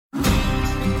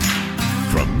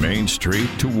Main Street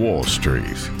to Wall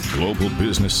Street, global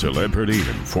business celebrity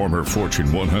and former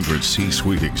Fortune 100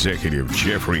 C-suite executive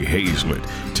Jeffrey Hayzlett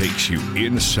takes you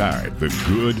inside the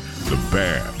good, the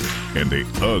bad, and the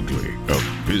ugly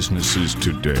of businesses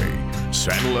today.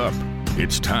 Saddle up.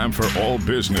 It's time for All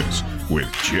Business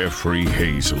with Jeffrey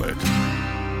Hayzlett.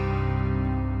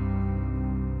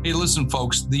 Hey, listen,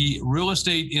 folks, the real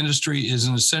estate industry is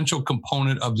an essential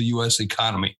component of the U.S.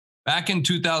 economy. Back in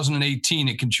 2018,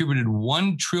 it contributed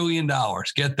 $1 trillion.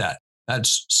 Get that.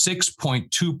 That's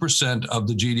 6.2% of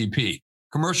the GDP.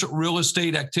 Commercial real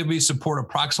estate activities support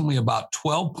approximately about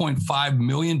 12.5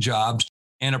 million jobs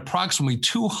and approximately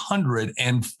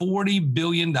 $240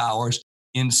 billion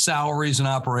in salaries and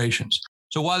operations.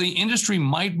 So while the industry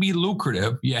might be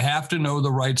lucrative, you have to know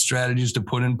the right strategies to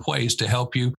put in place to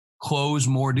help you close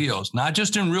more deals, not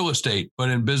just in real estate, but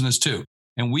in business too.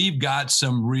 And we've got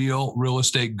some real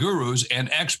estate gurus and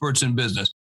experts in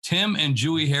business. Tim and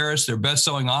Julie Harris, they're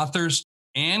best-selling authors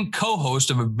and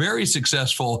co-host of a very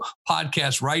successful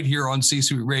podcast right here on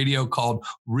C-Suite Radio called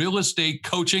Real Estate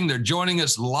Coaching. They're joining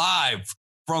us live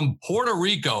from Puerto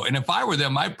Rico. And if I were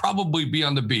them, I'd probably be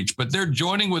on the beach, but they're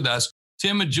joining with us.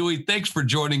 Tim and Julie, thanks for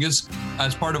joining us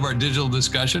as part of our digital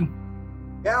discussion.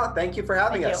 Yeah, thank you for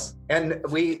having us. And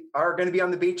we are going to be on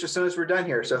the beach as soon as we're done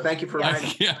here. So thank you for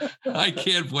reminding me. I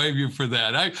can't blame you for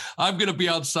that. I'm going to be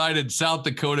outside in South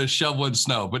Dakota shoveling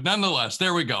snow, but nonetheless,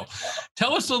 there we go.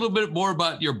 Tell us a little bit more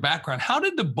about your background. How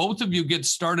did the both of you get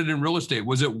started in real estate?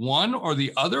 Was it one or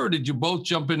the other, or did you both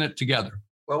jump in it together?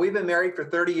 Well, we've been married for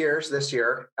 30 years this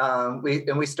year.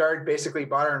 We started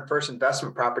bought our first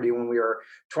investment property when we were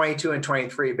 22 and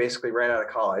 23, basically right out of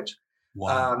college.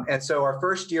 Wow. And so our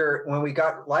first year, when we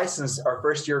got licensed, our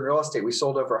first year in real estate, we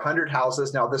sold over 100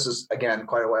 houses. Now, this is, again,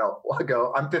 quite a while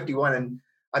ago. I'm 51 and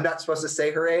I'm not supposed to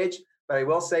say her age, but I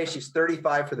will say she's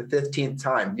 35 for the 15th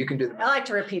time. You can do that. I like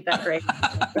to repeat that phrase.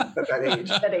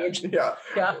 that age.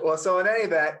 Yeah. Well, so in any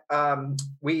event,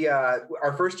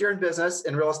 our first year in business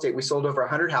in real estate, we sold over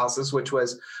 100 houses, which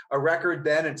was a record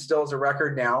then and still is a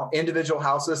record now. Individual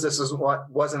houses. This is what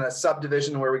wasn't a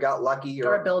subdivision where we got lucky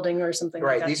or a building or something.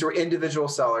 Right. Like that. These were individual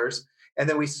sellers. And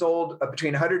then we sold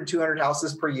between 100 and 200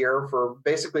 houses per year for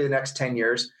basically the next 10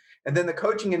 years. And then the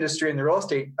coaching industry and the real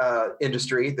estate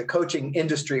industry, the coaching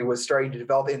industry was starting to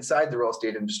develop inside the real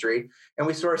estate industry. And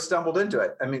we sort of stumbled into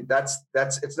it. I mean,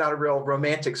 it's not a real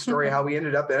romantic story how we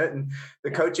ended up in it. And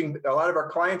the coaching, a lot of our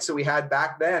clients that we had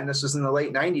back then, this was in the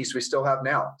late 90s, we still have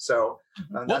now. So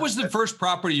what was the first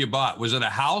property you bought? Was it a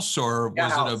house or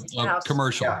was it a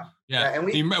commercial? Yeah.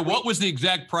 And what was the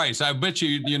exact price? I bet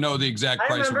you know the exact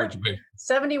price of what you paid.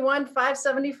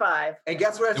 $71,575. And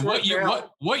guess what?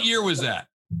 What year was that?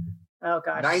 Oh,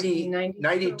 gosh. 92?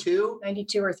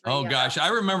 92 or 3. Oh, gosh. I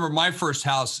remember my first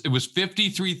house. It was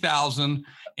 $53,000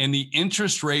 and the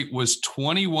interest rate was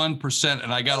 21%.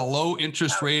 And I got a low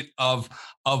interest rate of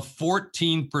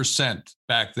 14%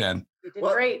 back then. You did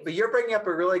great. But you're bringing up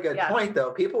a really good point,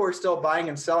 though. People were still buying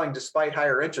and selling despite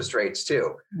higher interest rates,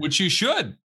 too. Which you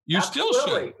should. You Absolutely.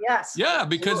 Still should. Yes. Yeah,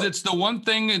 because it's the one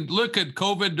thing, and look at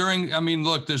COVID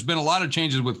there's been a lot of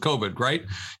changes with COVID, right?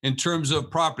 In terms of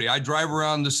property. I drive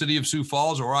around the city of Sioux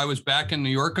Falls, or I was back in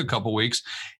New York a couple of weeks,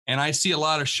 and I see a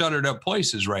lot of shuttered up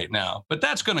places right now. But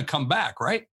that's going to come back,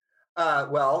 right?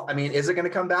 Is it going to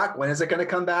come back? When is it going to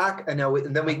come back? I know.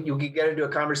 And then you could get into a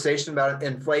conversation about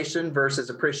inflation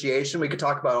versus appreciation. We could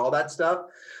talk about all that stuff.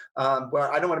 Well,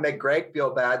 I don't want to make Greg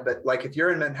feel bad, but like if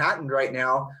you're in Manhattan right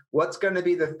now, what's going to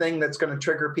be the thing that's going to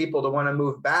trigger people to want to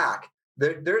move back?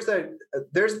 There's I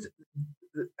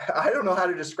don't know how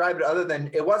to describe it other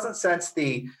than it wasn't since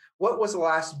what was the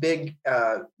last big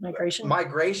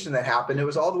migration that happened? It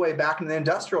was all the way back in the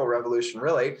Industrial Revolution,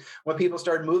 really, when people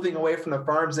started moving away from the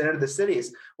farms and into the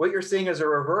cities. What you're seeing is a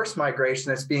reverse migration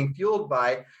that's being fueled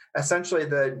by essentially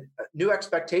the new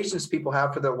expectations people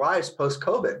have for their lives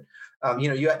post-COVID.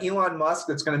 You got Elon Musk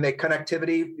that's going to make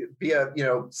connectivity via,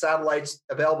 satellites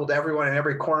available to everyone in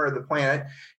every corner of the planet.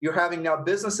 You're having now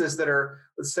businesses that are,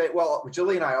 let's say, well,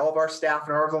 Julie and I, all of our staff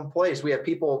and all of our employees, we have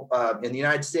people in the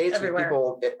United States, we have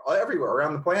people everywhere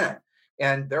around the planet,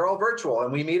 and they're all virtual,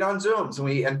 and we meet on Zooms,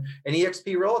 and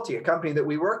eXp Realty, a company that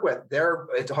we work with,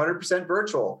 it's 100%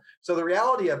 virtual. So the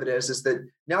reality of it is that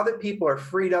now that people are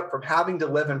freed up from having to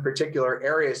live in particular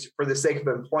areas for the sake of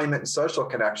employment and social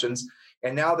connections,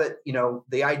 And now that,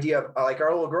 the idea of like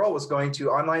our little girl was going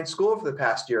to online school for the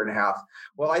past year and a half.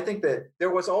 Well, I think that there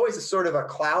was always a sort of a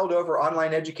cloud over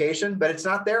online education, but it's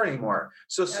not there anymore.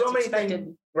 So many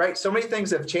things, right? So many things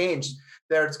have changed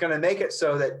that it's going to make it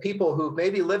so that people who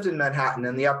maybe lived in Manhattan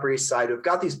and the Upper East Side, who've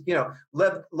got these,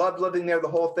 loved living there, the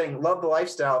whole thing, love the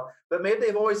lifestyle, but maybe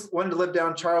they've always wanted to live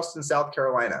down Charleston, South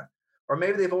Carolina, or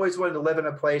maybe they've always wanted to live in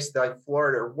a place like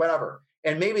Florida or whatever.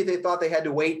 And maybe they thought they had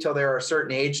to wait till they're a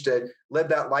certain age to live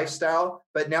that lifestyle,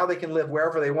 but now they can live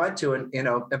wherever they want to. And,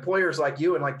 employers like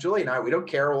you and like Julie and I, we don't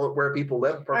care where people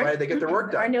live, provided they get their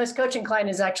work done. Our newest coaching client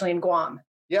is actually in Guam,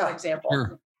 for example.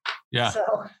 Sure. Yeah.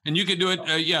 So, and you could do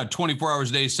it, 24 hours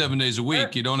a day, 7 days a week.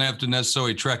 Sure. You don't have to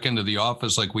necessarily trek into the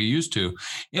office like we used to.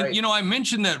 And, right. I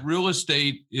mentioned that real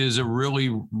estate is a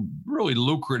really, really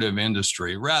lucrative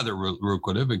industry, rather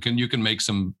lucrative. You can make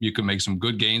some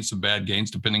good gains, some bad gains,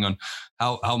 depending on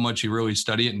how much you really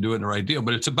study it and do it in the right deal.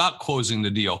 But it's about closing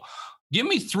the deal. Give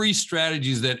me 3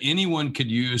 strategies that anyone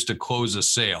could use to close a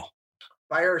sale.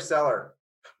 Buyer or seller?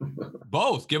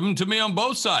 Both. Give them to me on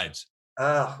both sides.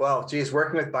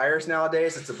 Working with buyers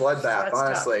nowadays, it's a bloodbath,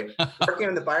 honestly. Working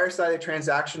on the buyer side of the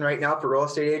transaction right now for real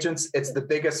estate agents, it's the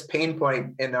biggest pain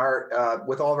point in our,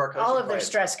 with all of our coaching all of their clients.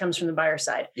 stress comes from the buyer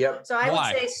side. Yep. So I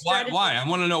would say strategy. Why? I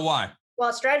want to know why.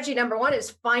 Well, strategy number 1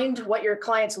 is find what your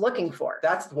client's looking for.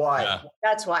 That's why. Yeah.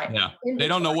 That's why. Yeah. They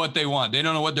don't know what they want. They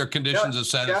don't know what their conditions of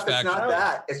satisfaction.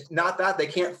 Jeff, it's not that. They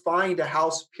can't find a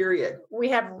house, period. We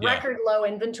have record low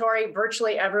inventory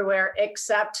virtually everywhere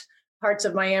except parts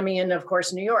of Miami and, of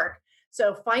course, New York.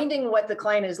 So finding what the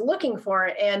client is looking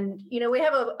for. And, we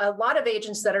have a lot of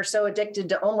agents that are so addicted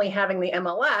to only having the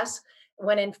MLS,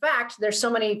 when in fact, there's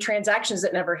so many transactions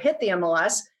that never hit the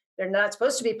MLS. They're not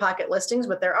supposed to be pocket listings,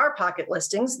 but there are pocket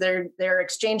listings. They're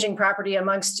exchanging property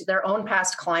amongst their own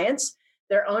past clients,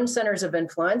 their own centers of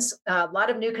influence. A lot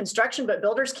of new construction, but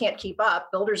builders can't keep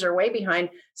up. Builders are way behind.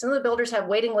 Some of the builders have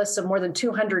waiting lists of more than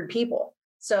 200 people.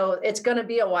 So it's going to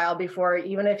be a while before,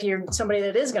 even if you're somebody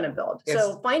that is going to build.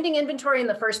 So finding inventory in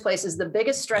the first place is the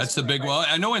biggest stress. That's the big, well,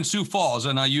 I know in Sioux Falls,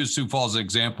 and I use Sioux Falls as an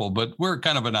example, but we're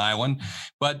kind of an island.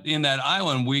 But in that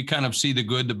island, we kind of see the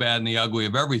good, the bad, and the ugly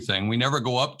of everything. We never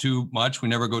go up too much. We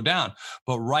never go down.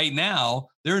 But right now,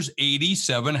 there's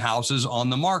 87 houses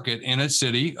on the market in a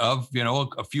city of,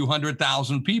 a few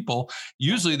 100,000 people.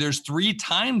 Usually there's 3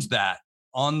 times that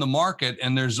on the market,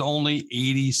 and there's only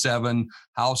 87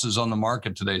 houses on the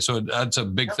market today. So that's a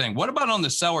big thing. What about on the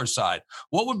seller side?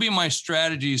 What would be my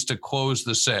strategies to close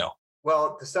the sale?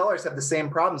 Well, the sellers have the same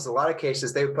problems. In a lot of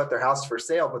cases, they would put their house for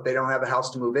sale, but they don't have a house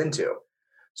to move into.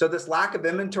 So this lack of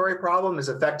inventory problem is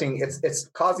affecting, it's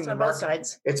causing the market. Both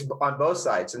sides. It's on both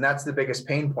sides. And that's the biggest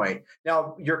pain point.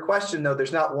 Now, your question though,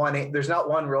 there's not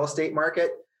one real estate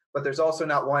market, but there's also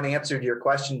not one answer to your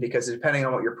question, because depending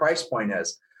on what your price point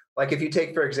is. Like if you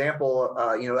take, for example,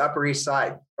 Upper East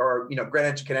Side or,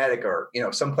 Greenwich, Connecticut, or,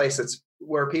 some place that's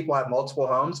where people have multiple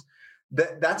homes,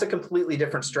 that's a completely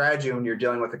different strategy when you're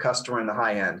dealing with a customer in the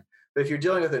high end. But if you're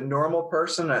dealing with a normal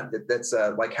person that's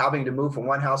like having to move from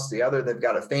one house to the other, they've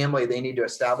got a family, they need to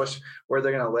establish where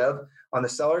they're going to live. On the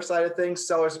seller side of things,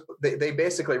 sellers, they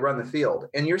basically run the field.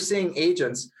 And you're seeing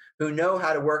agents who know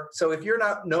how to work. So if you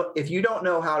don't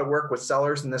know how to work with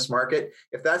sellers in this market,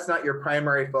 if that's not your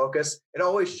primary focus, it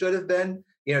always should have been.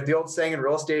 The old saying in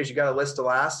real estate is you got to list to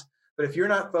last. But if you're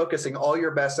not focusing all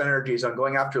your best energies on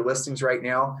going after listings right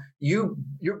now, you're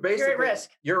basically at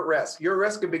risk. You're at risk. You're at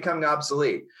risk of becoming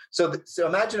obsolete. So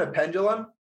imagine a pendulum.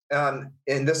 And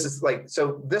this is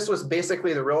this was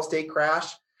basically the real estate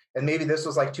crash. And maybe this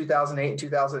was like 2008,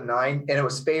 2009, and it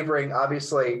was favoring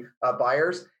obviously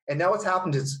buyers. And now what's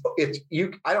happened is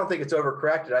I don't think it's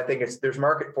overcorrected. I think there's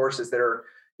market forces that are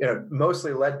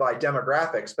mostly led by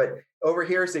demographics. But over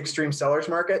here is the extreme sellers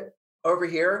market. Over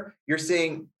here, you're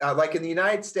seeing like in the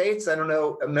United States, I don't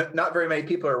know, not very many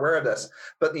people are aware of this,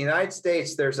 but in the United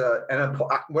States, there's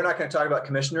we're not going to talk about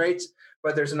commission rates,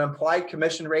 but there's an implied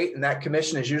commission rate, and that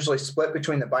commission is usually split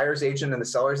between the buyer's agent and the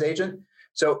seller's agent.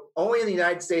 So only in the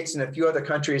United States and a few other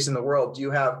countries in the world do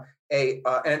you have an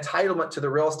entitlement to the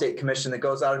real estate commission that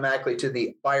goes automatically to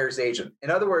the buyer's agent.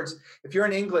 In other words, if you're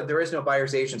in England, there is no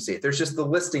buyer's agency. There's just the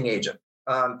listing agent.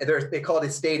 They call it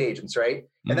estate agents, right?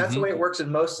 And that's the way it works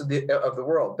in most of the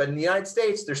world. But in the United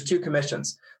States, there's two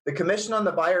commissions. The commission on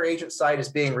the buyer agent side is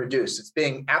being reduced. It's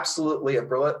being absolutely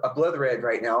obliterated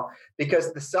right now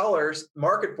because the sellers,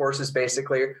 market forces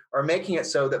basically, are making it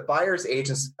so that buyers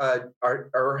agents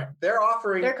they're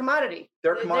offering their commodity.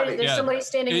 Their commodity. There's somebody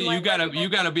standing. You got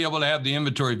to be able to have the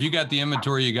inventory. If you got the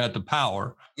inventory, you got the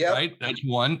power. Yep. Right. That's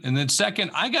one. And then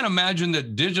second, I got to imagine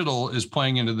that digital is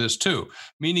playing into this too.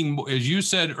 Meaning, as you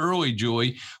said early,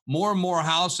 Julie, more and more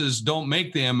houses don't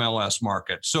make the MLS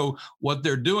market. So what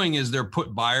they're doing is they're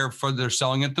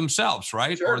selling it themselves,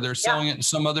 right? Sure. Or they're selling it in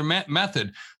some other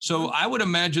method. So I would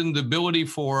imagine the ability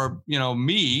for,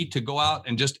 me to go out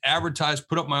and just advertise,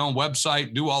 put up my own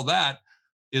website, do all that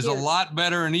is a lot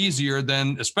better and easier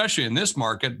than, especially in this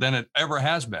market, than it ever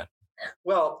has been.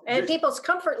 Well, and people's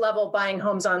comfort level buying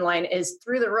homes online is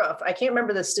through the roof. I can't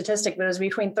remember the statistic, but it was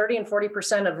between 30 and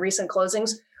 40% of recent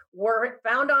closings were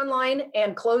found online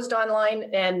and closed online,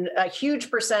 and a huge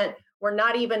percent were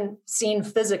not even seen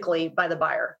physically by the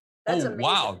buyer. That's amazing.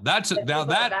 Wow.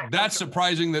 That's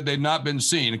surprising that they've not been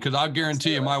seen, because I'll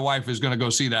guarantee you my wife is going to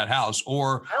go see that house,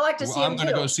 or I like to see I'm going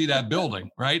to go see that building,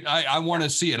 right? I want to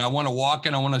see it. I want to walk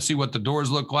in. I want to see what the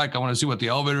doors look like. I want to see what the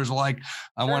elevators are like.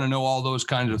 I want to know all those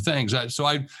kinds of things. So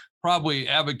I probably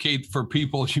advocate for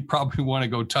people, you probably want to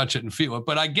go touch it and feel it,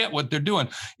 but I get what they're doing.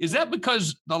 Is that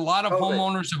because a lot of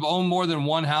homeowners have owned more than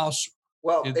one house?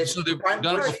 Well, so they've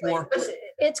done it before.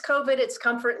 It's COVID, it's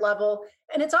comfort level,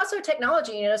 and it's also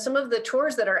technology. Some of the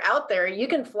tours that are out there, you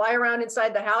can fly around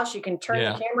inside the house, you can turn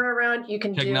the camera around, you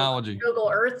can do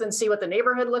Google Earth and see what the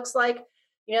neighborhood looks like.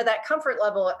 That comfort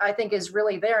level, I think, is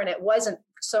really there, and it wasn't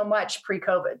so much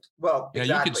pre-COVID. Well, yeah,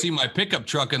 you can see my pickup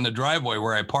truck in the driveway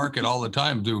where I park it all the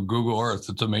time through Google Earth.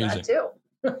 It's amazing.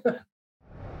 That too.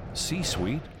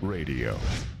 C-Suite Radio.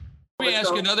 Let me ask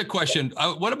you another question.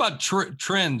 What about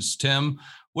trends, Tim?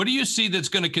 What do you see that's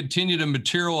going to continue to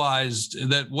materialize,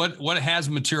 that what has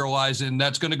materialized, and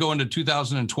that's going to go into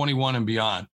 2021 and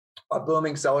beyond? A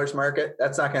booming seller's market.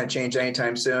 That's not going to change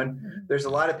anytime soon. There's a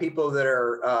lot of people that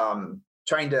are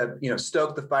trying to,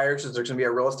 stoke the fires because there's going to be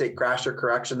a real estate crash or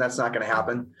correction. That's not going to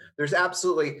happen. There's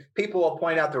absolutely, people will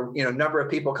point out the, number of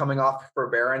people coming off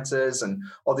forbearances and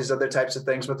all these other types of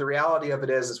things. But the reality of it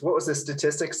is what was the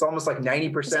statistics? It's almost like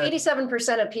 90%.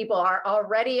 87% of people are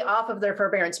already off of their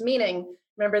forbearance, meaning,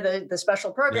 remember the special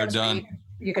programs, they're done.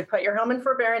 You could put your home in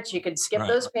forbearance, you could skip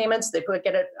those payments,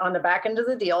 get it on the back end of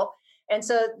the deal. And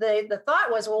so the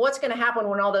thought was, well, what's going to happen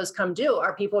when all those come due?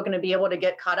 Are people going to be able to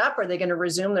get caught up? Are they going to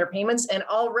resume their payments? And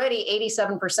already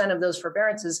 87% of those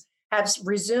forbearances have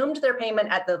resumed their payment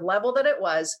at the level that it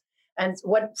was. And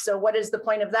what is the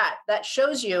point of that? That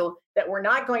shows you that we're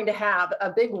not going to have a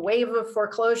big wave of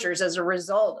foreclosures as a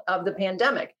result of the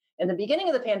pandemic. In the beginning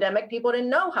of the pandemic, people didn't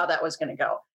know how that was going to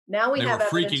go. Now they were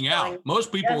freaking out.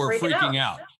 Most people were freaking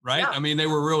out, right? Yeah. I mean, they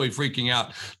were really freaking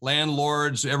out.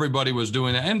 Landlords, everybody was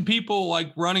doing that. And people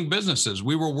like running businesses.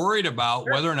 We were worried about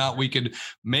whether or not we could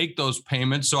make those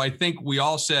payments. So I think we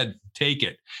all said, take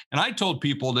it. And I told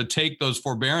people to take those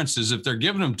forbearances. If they're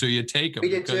giving them to you, take them. We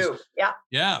did too. Yeah.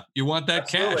 Yeah. You want that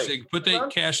cash. Put that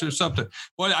cash or something.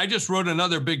 Well, I just wrote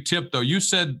another big tip though. You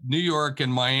said New York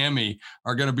and Miami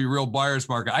are going to be real buyer's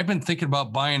market. I've been thinking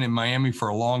about buying in Miami for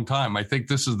a long time. I think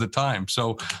this is the time.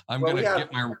 So I'm going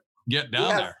to get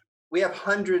down there. We have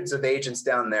hundreds of agents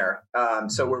down there.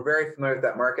 So we're very familiar with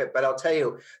that market, but I'll tell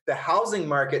you, the housing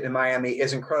market in Miami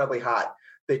is incredibly hot.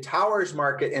 The towers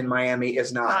market in Miami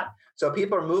is not. So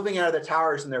people are moving out of the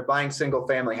towers and they're buying single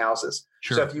family houses.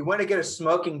 Sure. So if you want to get a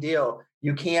smoking deal,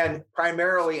 you can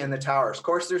primarily in the towers. Of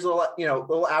course, there's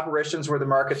little aberrations where the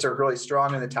markets are really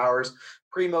strong in the towers.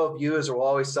 Primo views will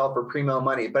always sell for primo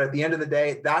money. But at the end of the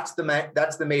day, that's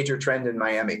the major trend in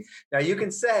Miami. Now you can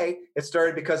say it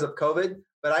started because of COVID,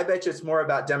 but I bet you it's more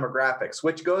about demographics,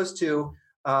 which goes to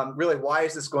really, why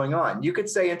is this going on? You could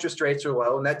say interest rates are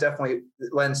low, and that definitely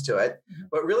lends to it.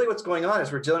 But really, what's going on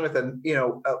is we're dealing with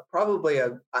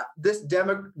this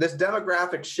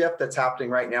demographic shift that's happening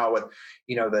right now. With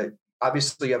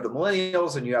obviously you have the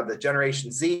millennials, and you have the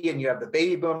Generation Z, and you have the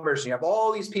baby boomers, and you have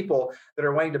all these people that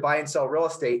are wanting to buy and sell real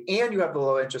estate, and you have the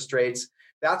low interest rates.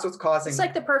 That's what's causing. It's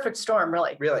like the perfect storm,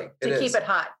 really. Really, to keep it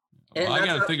hot. And I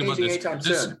got to think about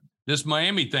this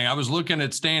Miami thing. I was looking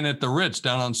at staying at the Ritz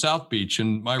down on South Beach,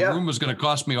 and my room was going to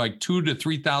cost me like $2,000 to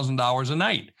 $3,000 a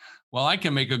night. Well, I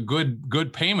can make a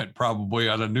good payment probably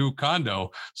on a new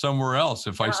condo somewhere else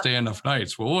if I stay enough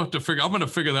nights. Well, we'll have to figure. I'm going to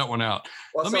figure that one out.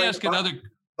 Well, let me ask another.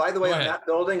 By the way, on that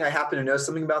building, I happen to know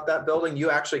something about that building.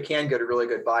 You actually can get a really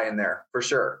good buy in there for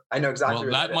sure. I know exactly.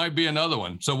 Well, that might be another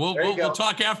one. So we'll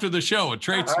talk after the show and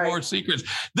trade some more secrets.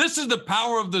 This is the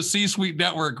power of the C-Suite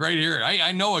Network right here.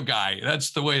 I know a guy.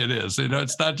 That's the way it is.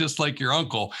 It's not just like your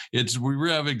uncle. We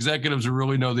have executives who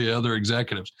really know the other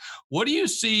executives. What do you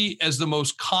see as the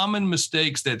most common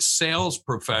mistakes that sales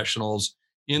professionals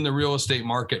in the real estate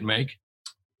market make?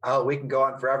 Oh, we can go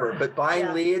on forever, but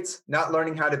buying leads, not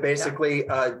learning how to basically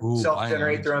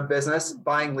self-generate their own business,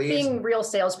 buying leads. Being real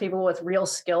salespeople with real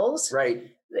skills.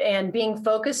 Right. And being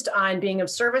focused on being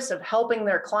of service, of helping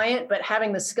their client, but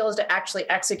having the skills to actually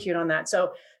execute on that.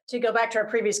 So to go back to our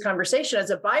previous conversation,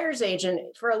 as a buyer's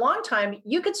agent, for a long time,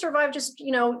 you could survive just,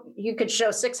 you could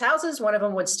show 6 houses, one of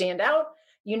them would stand out.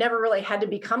 You never really had to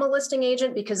become a listing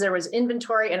agent because there was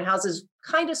inventory and houses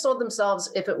kind of sold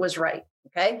themselves if it was right.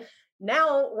 Okay.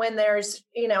 Now, when there's,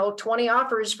 20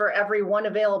 offers for every one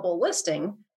available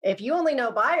listing, if you only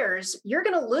know buyers, you're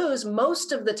going to lose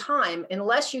most of the time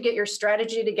unless you get your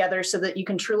strategy together so that you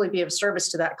can truly be of service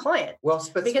to that client. Well,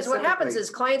 because what happens is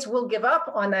clients will give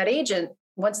up on that agent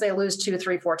once they lose 2,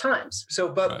 3, 4 times. So,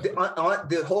 but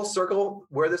the whole circle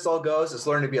where this all goes is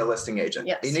learn to be a listing agent.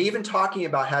 Yes. And even talking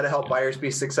about how to help buyers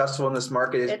be successful in this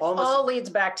market is all leads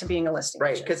back to being a listing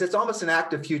agent. Right, because it's almost an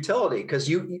act of futility. Because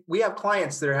we have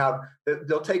clients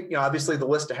they'll take, obviously the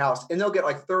list a house and they'll get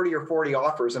like 30 or 40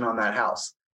 offers in on that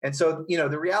house. And so,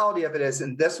 the reality of it is,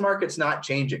 and this market's not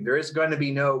changing. There is going to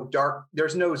be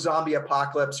there's no zombie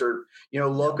apocalypse or,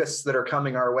 locusts that are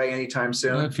coming our way anytime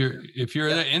soon. Well, if you're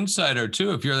that insider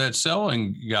too, if you're that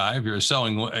selling guy, if you're a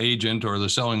selling agent or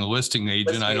selling listing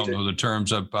agent, I don't know the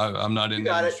terms. I'm not in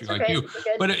the industry like you,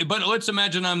 but let's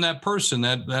imagine I'm that person,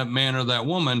 that man or that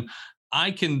woman.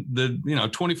 I can,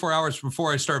 24 hours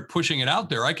before I start pushing it out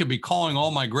there, I could be calling all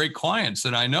my great clients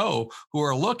that I know who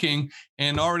are looking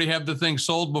and already have the thing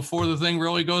sold before the thing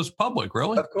really goes public.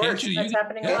 Really? Of course. That's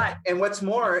happening a lot. And what's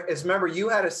more is, remember, you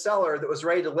had a seller that was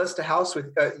ready to list a house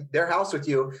with their house with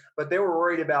you, but they were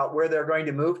worried about where they're going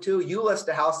to move to. You list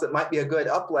a house that might be a good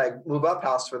move up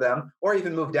house for them, or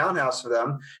even move down house for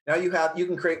them. Now you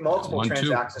can create multiple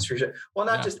transactions for you. Well,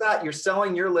 not just that, you're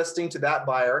selling your listing to that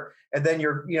buyer, and then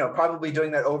you're, probably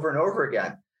doing that over and over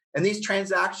again. And these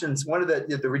transactions, one of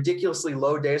the ridiculously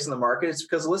low days in the market is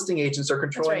because listing agents are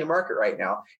controlling the market right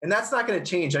now. And that's not going to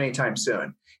change anytime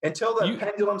soon. Until the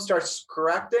pendulum starts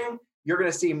correcting, you're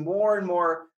going to see more and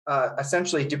more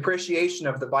essentially depreciation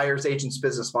of the buyer's agent's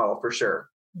business model for sure.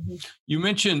 You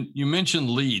mentioned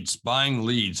leads, buying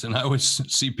leads, and I always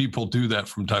see people do that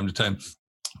from time to time.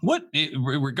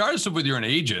 Regardless of whether you're an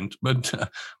agent,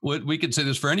 but what we could say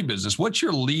this for any business, what's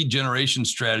your lead generation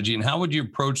strategy and how would you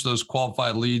approach those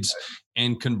qualified leads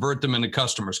and convert them into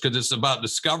customers? Because it's about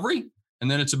discovery and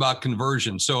then it's about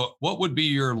conversion. So what would be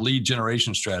your lead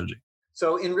generation strategy?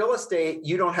 So in real estate,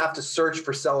 you don't have to search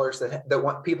for sellers that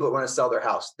want people that want to sell their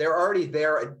house. They're already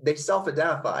there. They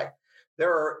self-identify.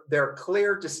 There are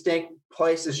clear, distinct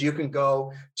places you can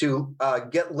go to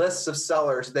get lists of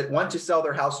sellers that want to sell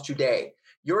their house today.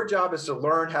 Your job is to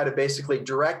learn how to basically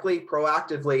directly,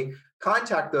 proactively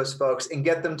contact those folks and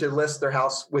get them to list their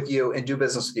house with you and do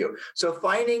business with you. So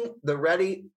finding the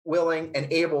ready, willing,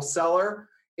 and able seller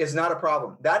is not a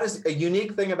problem. That is a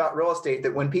unique thing about real estate,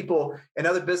 that when people in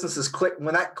other businesses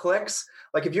when that clicks,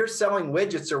 like if you're selling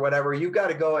widgets or whatever, you've got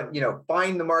to go and,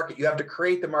 find the market. You have to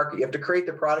create the market. You have to create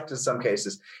the product in some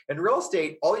cases. In real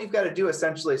estate, all you've got to do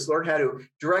essentially is learn how to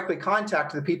directly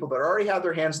contact the people that already have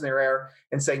their hands in their air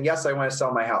and saying, yes, I want to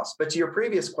sell my house. But to your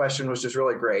previous question, which is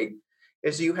really great,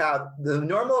 is you have the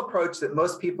normal approach that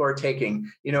most people are taking,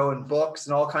 in books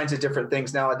and all kinds of different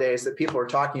things nowadays that people are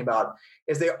talking about,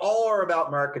 is they all are about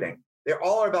marketing. They're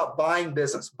all about buying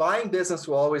business. Buying business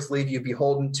will always leave you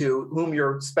beholden to whom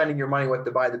you're spending your money with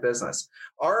to buy the business.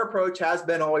 Our approach has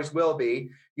been, always will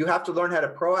be, you have to learn how to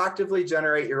proactively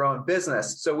generate your own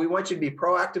business. So we want you to be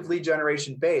proactively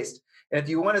generation based. And if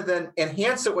you want to then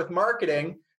enhance it with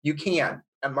marketing, you can,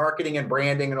 and marketing and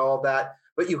branding and all of that.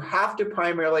 But you have to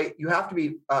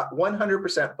be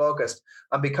 100% focused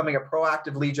on becoming a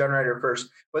proactive lead generator first.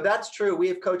 But that's true. We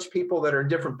have coached people that are in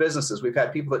different businesses. We've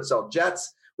had people that sell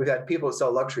jets. We've had people that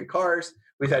sell luxury cars.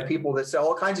 We've had people that sell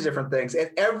all kinds of different things.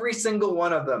 And every single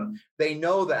one of them, they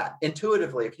know that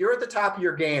intuitively. If you're at the top of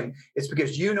your game, it's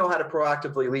because you know how to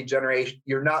proactively lead generate.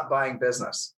 You're not buying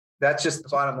business. That's just the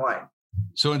bottom line.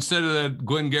 So instead of that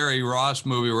Glengarry Ross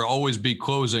movie where always be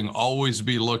closing, always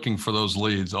be looking for those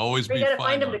leads, always be. You got to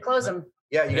find them to close them.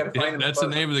 Yeah, you got to find them. That's the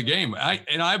name of the game.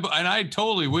 I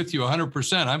totally with you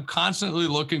 100%. I'm constantly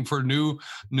looking for new,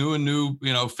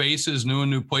 faces,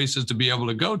 new places to be able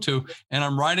to go to, and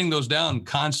I'm writing those down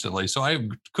constantly. So I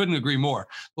couldn't agree more.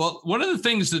 Well, one of the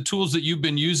things, the tools that you've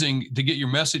been using to get your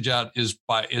message out is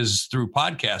through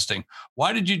podcasting.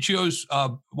 Why did you choose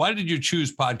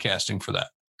podcasting for that?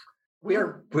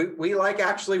 We like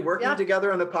actually working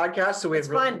together on the podcast, so we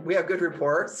have good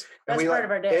rapport. Best part of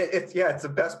our day. It's the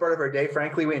best part of our day.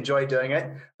 Frankly, we enjoy doing it,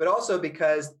 but also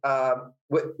because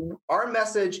our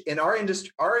message in our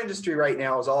industry right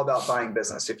now is all about buying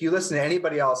business. If you listen to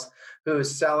anybody else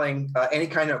who's selling any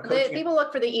kind of coaching, people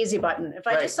look for the easy button. If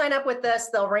I just sign up with this,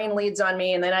 they'll rain leads on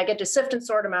me, and then I get to sift and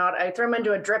sort them out. I throw them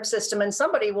into a drip system, and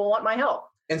somebody will want my help.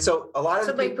 And so a lot of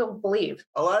the people believe.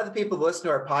 A lot of the people who listen to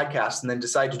our podcast and then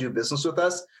decide to do business with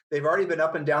us, they've already been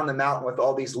up and down the mountain with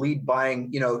all these lead buying,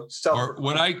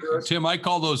 Tim, I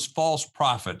call those false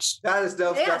prophets. That's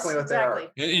definitely what they are.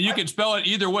 And you can spell it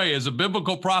either way, as a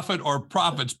biblical prophet or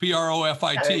prophets,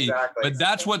 Profit. Exactly. But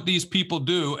that's what these people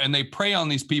do, and they prey on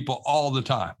these people all the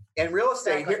time. In real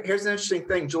estate, here's an interesting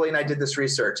thing. Julie and I did this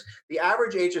research. The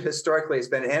average agent historically has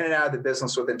been in and out of the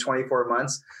business within 24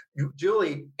 months.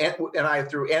 Julie and I,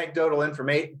 through anecdotal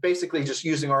information, basically just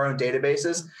using our own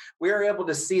databases, we are able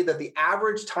to see that the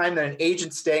average time that an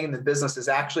agent staying in the business has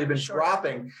actually been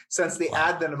dropping since the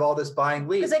advent of all this buying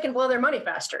leads. Because they can blow their money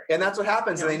faster. And that's what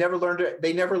happens. And they never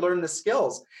learn the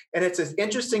skills. And it's an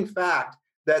interesting fact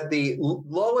that the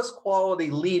lowest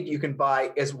quality lead you can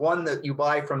buy is one that you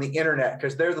buy from the internet,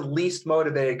 because they're the least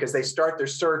motivated, because they start their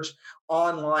search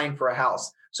online for a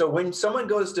house. So when someone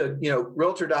goes to,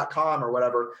 realtor.com or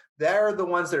whatever, they're the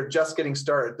ones that are just getting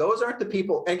started. Those aren't the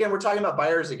people. And again, we're talking about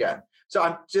buyers again. So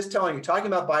I'm just telling you, talking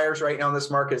about buyers right now in this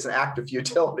market is an act of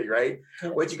futility, right?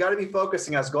 What you got to be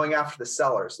focusing on is going after the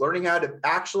sellers, learning how to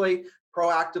actually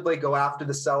proactively go after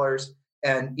the sellers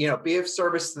and, be of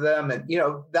service to them. And,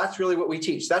 that's really what we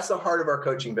teach. That's the heart of our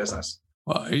coaching business.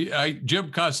 Well,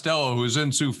 Jim Costello, who's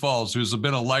in Sioux Falls, who's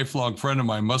been a lifelong friend of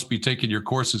mine, must be taking your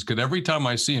courses, because every time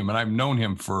I see him, and I've known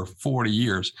him for 40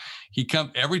 years,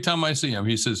 every time I see him,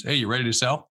 he says, "Hey, you ready to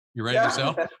sell? You ready to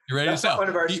sell? You ready to sell?" One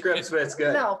of our scripts, but it's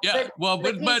good. No, yeah. But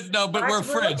we're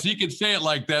friends. He can say it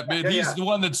like that, man. He's the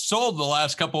one that sold the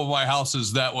last couple of my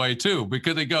houses that way too,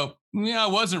 because they go, "Yeah, I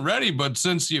wasn't ready, but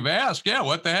since you've asked,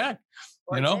 what the heck?"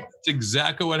 It's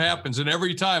exactly what happens. And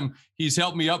every time he's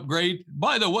helped me upgrade,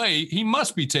 by the way, he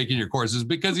must be taking your courses,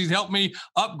 because he's helped me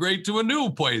upgrade to a new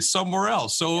place somewhere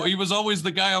else. So he was always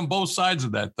the guy on both sides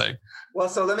of that thing. Well,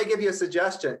 so let me give you a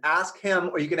suggestion. Ask him,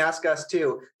 or you can ask us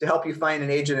too, to help you find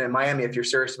an agent in Miami if you're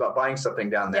serious about buying something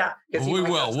down there. Yeah. Well, we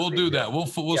will. We'll do that. We'll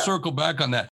circle back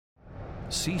on that.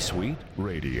 C-Suite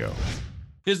Radio.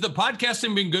 Is the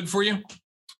podcasting been good for you?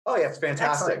 Oh yeah, it's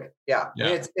fantastic. Excellent. Yeah.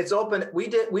 I mean, it's open.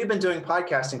 We've been doing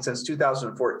podcasting since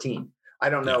 2014. I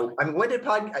don't know. I mean, when did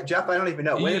Jeff? I don't even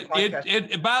know. When did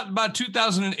podcasting? About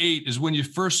 2008 is when you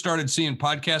first started seeing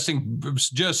podcasting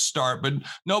just start, but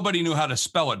nobody knew how to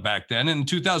spell it back then. And in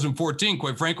 2014,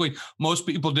 quite frankly, most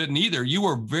people didn't either. You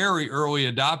were very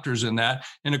early adopters in that.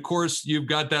 And of course, you've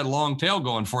got that long tail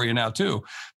going for you now too,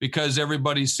 because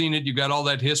everybody's seen it. You've got all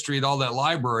that history and all that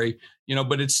library,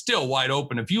 but it's still wide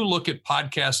open. If you look at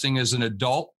podcasting as an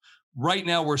adult, right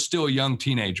now, we're still a young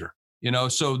teenager.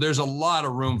 So there's a lot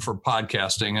of room for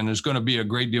podcasting, and there's going to be a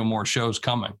great deal more shows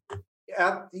coming.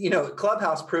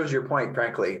 Clubhouse proves your point,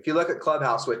 frankly. If you look at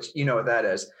Clubhouse, which you know what that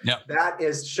is, that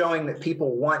is showing that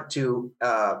people want to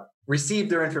receive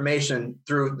their information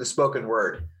through the spoken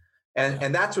word.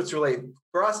 And that's what's really,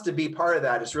 for us to be part of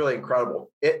that is really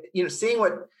incredible.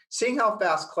 Seeing how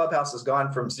fast Clubhouse has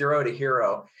gone from zero to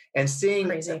hero, and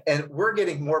and we're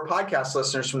getting more podcast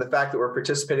listeners from the fact that we're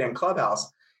participating in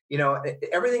Clubhouse.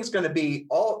 Everything's going to be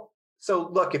all. So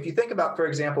look, if you think about, for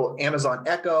example, Amazon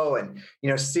Echo and,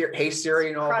 Hey Siri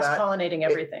and all that. Cross-pollinating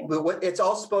everything. It's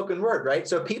all spoken word, right?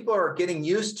 So people are getting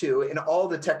used to, and all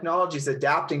the technologies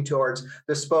adapting towards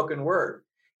the spoken word.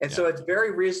 And so it's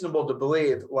very reasonable to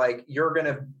believe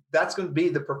that's going to be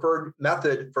the preferred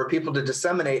method for people to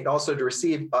disseminate and also to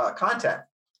receive content.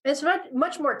 It's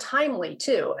much more timely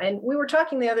too. And we were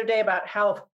talking the other day about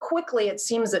how quickly it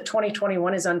seems that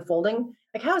 2021 is unfolding.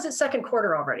 Like, how is it second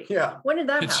quarter already? Yeah. When did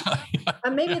that happen?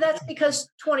 And maybe that's because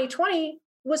 2020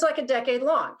 was like a decade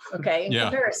long, in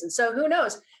comparison. So who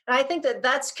knows? And I think that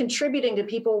that's contributing to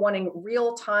people wanting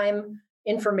real-time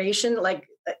information, like,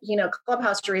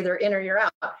 Clubhouse, you're either in or you're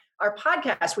out. Our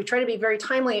podcast, we try to be very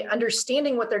timely,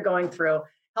 understanding what they're going through,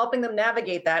 helping them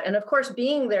navigate that. And of course,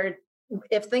 being there,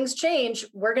 if things change,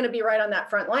 we're going to be right on that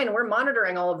front line. And we're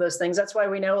monitoring all of those things. That's why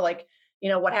we know,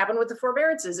 what happened with the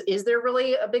forbearances? Is there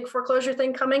really a big foreclosure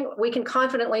thing coming? We can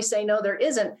confidently say, no, there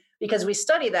isn't, because we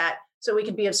study that so we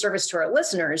can be of service to our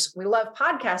listeners. We love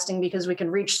podcasting because we can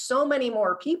reach so many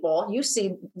more people. You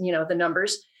see, the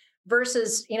numbers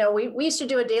versus, we used to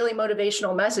do a daily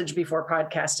motivational message before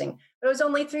podcasting. It was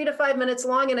only 3 to 5 minutes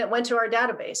long and it went to our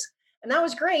database. And that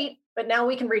was great. But now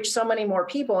we can reach so many more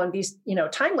people and be,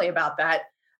 timely about that.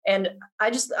 And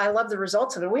I love the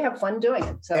results of it. We have fun doing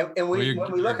it. So, and we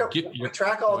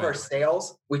track all of our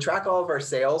sales. We track all of our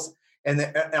sales, and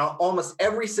almost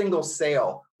every single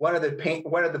sale, one of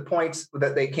the points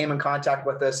that they came in contact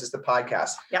with us is the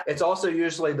podcast. Yep. It's also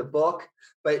usually the book,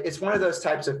 but it's one of those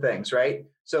types of things, right?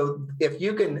 So if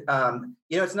you can,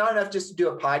 it's not enough just to do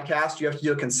a podcast. You have to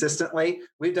do it consistently.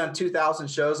 We've done 2,000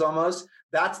 shows almost.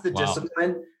 That's the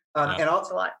discipline.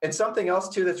 And something else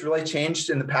too that's really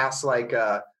changed in the past,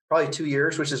 probably 2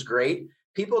 years, which is great.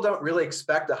 People don't really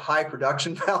expect a high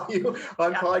production value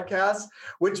on podcasts,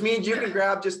 which means you can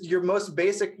grab just your most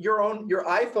basic, your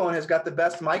iPhone has got the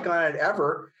best mic on it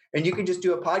ever. And you can just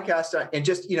do a podcast and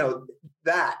just,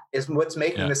 that is what's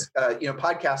making this,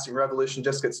 podcasting revolution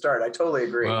just get started. I totally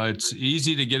agree. Well, it's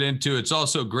easy to get into. It's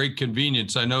also great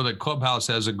convenience. I know that Clubhouse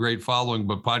has a great following,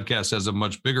 but podcast has a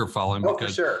much bigger following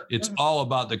because it's all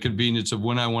about the convenience of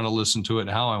when I want to listen to it and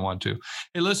how I want to.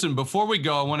 Hey, listen, before we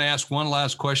go, I want to ask one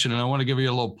last question, and I want to give you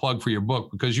a little plug for your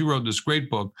book, because you wrote this great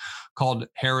book called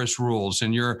Harris Rules,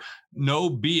 and you're no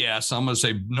BS, I'm going to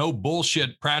say no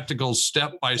bullshit, practical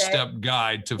step-by-step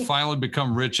guide to finally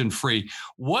become rich and free.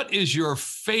 What is your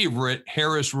favorite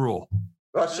Harris rule?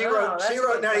 Well, she wrote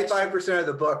 95% of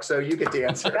the book, so you get the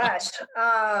answer. Gosh,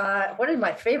 what is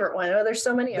my favorite one? Oh, there's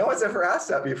so many. No one's ever asked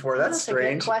that before. That's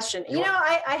strange. A good question.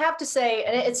 I have to say,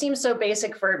 and it seems so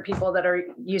basic for people that are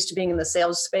used to being in the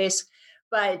sales space,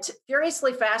 but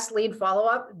furiously fast lead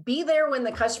follow-up. Be there when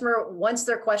the customer wants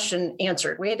their question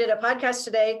answered. We did a podcast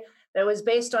today that was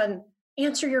based on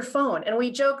answer your phone. And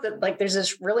we joke that there's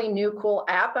this really new cool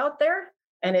app out there,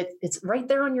 and it's right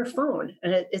there on your phone.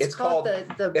 And it's called the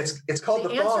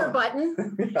answer button.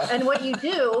 And what you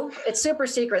do, it's super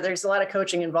secret. There's a lot of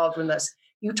coaching involved in this.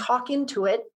 You talk into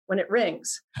it when it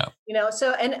rings,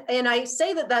 so, and I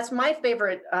say that that's my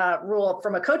favorite rule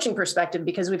from a coaching perspective,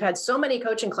 because we've had so many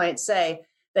coaching clients say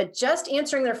that just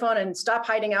answering their phone and stop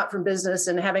hiding out from business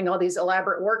and having all these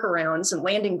elaborate workarounds and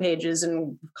landing pages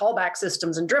and callback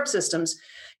systems and drip systems,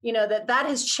 that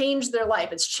has changed their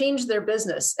life. It's changed their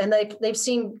business. And they've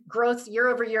seen growth year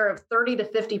over year of 30 to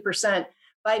 50%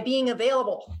 by being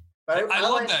available. I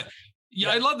love that.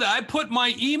 Yeah, I love that. I put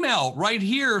my email right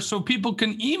here so people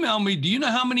can email me. Do you know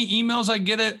how many emails I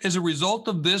get as a result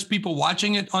of this? People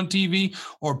watching it on TV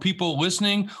or people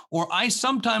listening, or I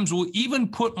sometimes will even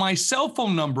put my cell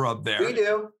phone number up there. We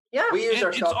do. Yeah. We use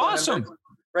our cell phone awesome. Numbers,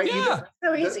 right? Yeah.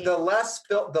 So easy. The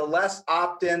less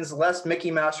opt-ins, less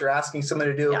Mickey Mouse you're asking someone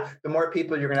to do, the more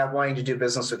people you're going to have wanting to do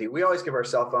business with you. We always give our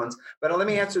cell phones, but let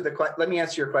me answer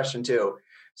your question too.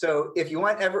 So if you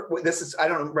want I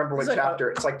don't remember what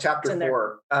chapter, it's like chapter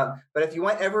 4. But if you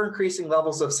want ever increasing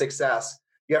levels of success,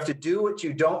 you have to do what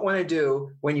you don't want to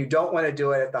do when you don't want to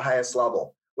do it at the highest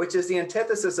level, which is the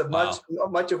antithesis of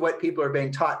much of what people are being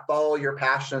taught. Follow your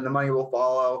passion, the money will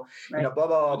follow, blah, blah,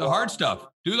 blah. Do the hard stuff.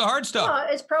 Well,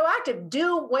 it's proactive.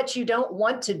 Do what you don't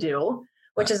want to do,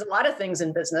 which is a lot of things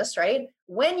in business, right?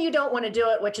 When you don't want to do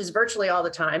it, which is virtually all the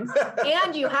time,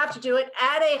 and you have to do it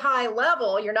at a high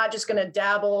level. You're not just going to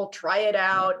dabble, try it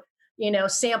out,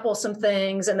 sample some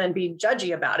things and then be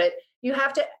judgy about it. You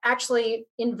have to actually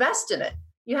invest in it.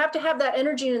 You have to have that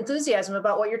energy and enthusiasm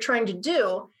about what you're trying to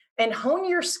do and hone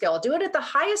your skill. Do it at the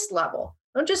highest level.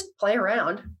 Don't just play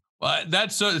around. Well,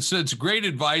 it's great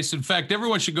advice. In fact,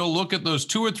 everyone should go look at those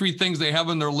 2 or 3 things they have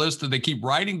on their list that they keep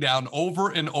writing down over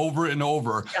and over and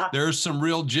over. Yeah. There's some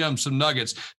real gems, some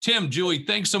nuggets. Tim, Julie,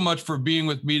 thanks so much for being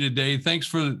with me today. Thanks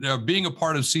for being a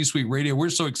part of C-Suite Radio. We're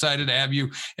so excited to have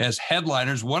you as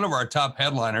headliners, one of our top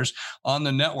headliners on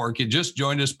the network. You just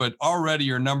joined us, but already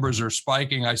your numbers are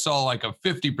spiking. I saw like a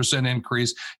 50%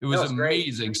 increase. It was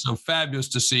amazing. Great. So fabulous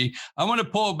to see. I want to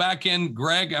pull back in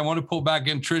Greg. I want to pull back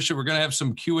in Tricia. We're going to have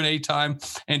some Q&A time.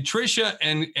 And Tricia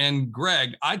and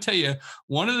Greg, I tell you,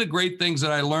 one of the great things that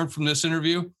I learned from this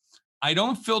interview, I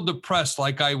don't feel depressed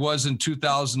like I was in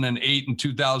 2008 and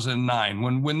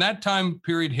 2009. When that time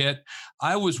period hit,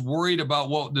 I was worried about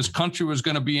what this country was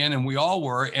going to be in, and we all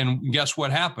were. And guess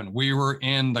what happened? We were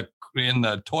in the in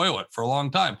the toilet for a long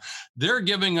time. They're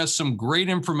giving us some great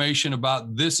information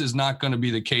about this is not going to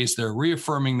be the case. They're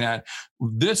reaffirming that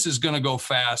this is going to go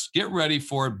fast. Get ready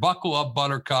for it. Buckle up,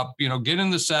 Buttercup. Get in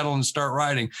the saddle and start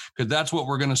riding, because that's what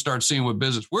we're going to start seeing with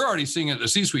business. We're already seeing it at the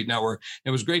C-Suite Network.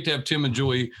 It was great to have Tim and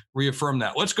Julie reaffirm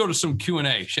that. Let's go to some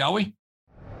Q&A, shall we?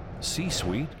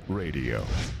 C-Suite Radio.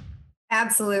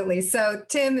 Absolutely. So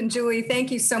Tim and Julie,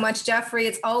 thank you so much. Jeffrey,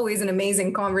 it's always an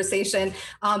amazing conversation,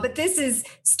 but this is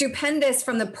stupendous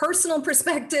from the personal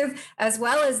perspective as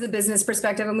well as the business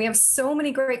perspective. And we have so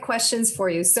many great questions for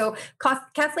you. So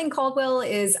Kathleen Caldwell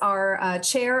is our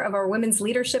chair of our Women's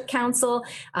Leadership Council,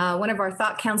 one of our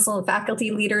thought council and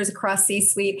faculty leaders across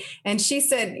C-Suite. And she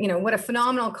said, what a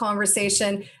phenomenal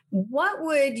conversation. What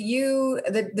would you,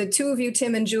 the two of you,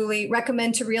 Tim and Julie,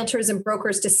 recommend to realtors and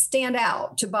brokers to stand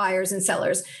out to buyers and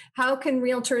sellers? How can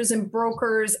realtors and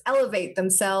brokers elevate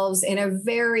themselves in a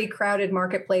very crowded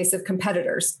marketplace of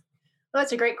competitors? Well,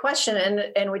 that's a great question.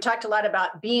 And we talked a lot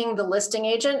about being the listing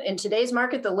agent. In today's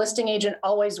market, the listing agent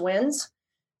always wins.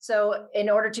 So in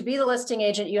order to be the listing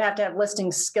agent, you have to have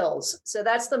listing skills. So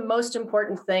that's the most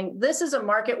important thing. This is a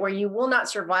market where you will not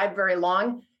survive very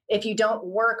long if you don't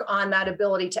work on that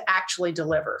ability to actually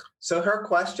deliver. So her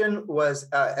question was,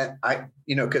 and I,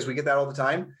 because we get that all the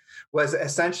time, was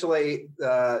essentially,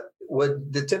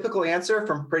 would the typical answer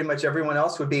from pretty much everyone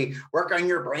else would be work on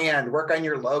your brand, work on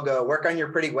your logo, work on your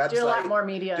pretty website. Do a lot more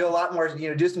media. Do a lot more,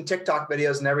 do some TikTok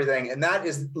videos and everything. And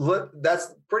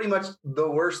that's pretty much the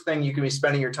worst thing you can be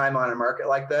spending your time on in a market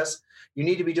like this. You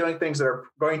need to be doing things that are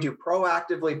going to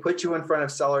proactively put you in front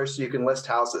of sellers so you can list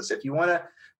houses. If you want to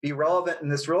be relevant in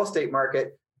this real estate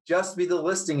market, just be the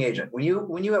listing agent. When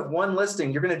you have one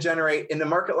listing, you're going to generate in a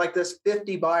market like this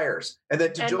 50 buyers, and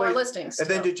then more listings. And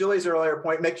then to Julie's earlier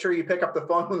point, make sure you pick up the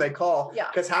phone when they call,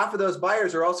 because half of those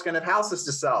buyers are also going to have houses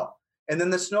to sell, and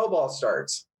then the snowball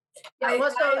starts. Yeah,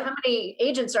 how many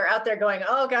agents are out there going,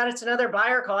 oh God, it's another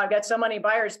buyer call. I've got so many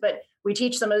buyers, but we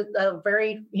teach them a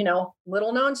very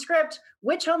little known script.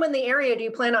 Which home in the area do you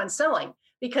plan on selling?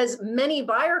 Because many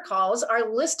buyer calls are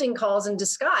listing calls in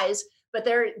disguise, but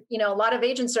they're, a lot of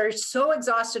agents are so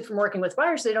exhausted from working with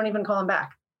buyers, they don't even call them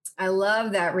back. I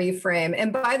love that reframe.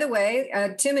 And by the way,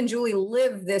 Tim and Julie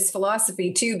live this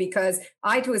philosophy too, because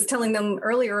I was telling them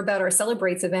earlier about our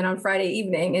Celebrates event on Friday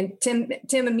evening. And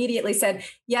Tim immediately said,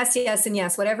 yes, yes, and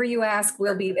yes, whatever you ask,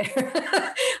 we'll be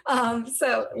there.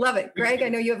 So love it. Greg, I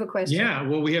know you have a question. Yeah,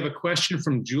 well, we have a question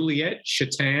from Juliet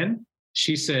Chatan.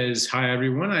 She says, hi,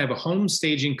 everyone. I have a home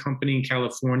staging company in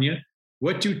California.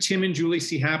 What do Tim and Julie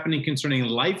see happening concerning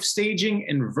live staging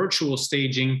and virtual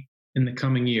staging in the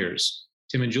coming years?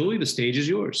 Tim and Julie, the stage is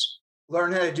yours.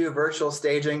 Learn how to do virtual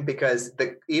staging, because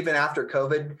even after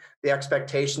COVID, the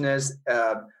expectation is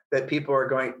that people are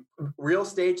going, real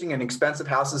staging in expensive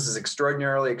houses is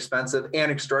extraordinarily expensive and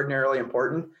extraordinarily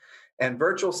important. And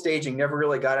virtual staging never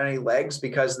really got any legs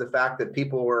because of the fact that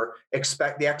people were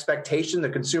the expectation, the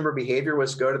consumer behavior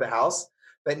was to go to the house.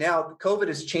 But now COVID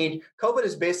has changed. COVID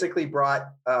has basically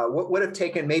brought what would have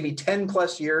taken maybe 10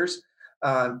 plus years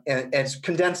and it's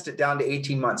condensed it down to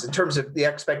 18 months in terms of the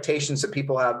expectations that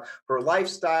people have for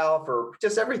lifestyle, for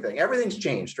just everything. Everything's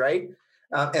changed, right?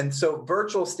 And so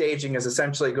virtual staging is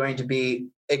essentially going to be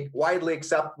widely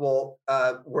acceptable,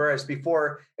 whereas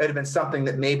before it had been something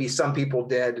that maybe some people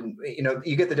did. And,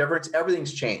 you get the difference.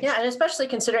 Everything's changed. Yeah, and especially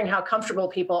considering how comfortable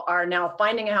people are now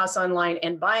finding a house online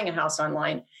and buying a house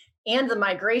online, and the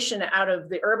migration out of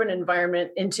the urban environment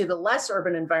into the less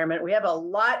urban environment. We have a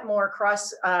lot more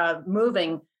cross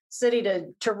moving city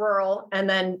to rural and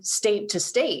then state to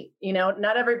state.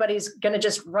 Not everybody's going to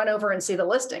just run over and see the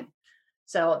listing.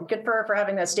 So good for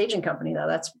having that staging company, though.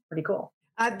 That's pretty cool.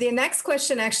 The next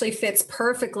question actually fits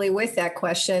perfectly with that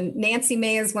question. Nancy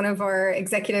May is one of our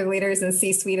executive leaders in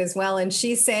C-Suite as well. And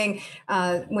she's saying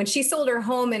when she sold her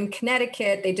home in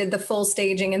Connecticut, they did the full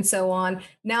staging and so on.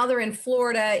 Now they're in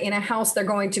Florida in a house they're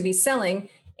going to be selling.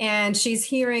 And she's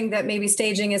hearing that maybe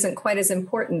staging isn't quite as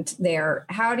important there.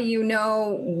 How do you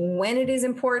know when it is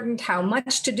important, how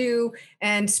much to do?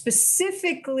 And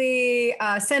specifically,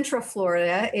 Central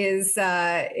Florida is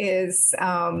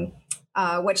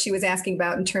what she was asking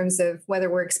about in terms of whether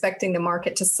we're expecting the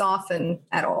market to soften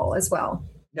at all as well.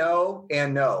 No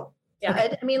and no.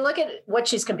 Yeah, I mean, look at what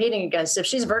she's competing against. If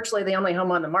she's virtually the only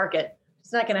home on the market,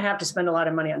 she's not going to have to spend a lot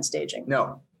of money on staging.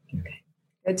 No. Okay,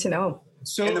 good to know.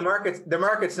 So and the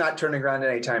market's not turning around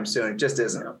anytime soon. It just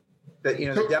isn't.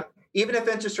 Even if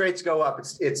interest rates go up,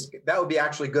 it's that would be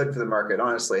actually good for the market.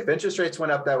 Honestly, if interest rates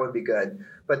went up, that would be good.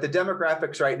 But the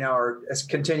demographics right now are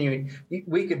continuing.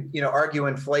 We could argue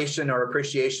inflation or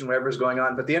appreciation, whatever's going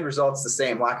on, but the end result's the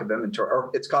same: lack of inventory, or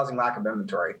it's causing lack of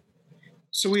inventory.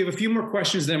 So we have a few more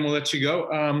questions, then we'll let you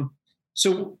go.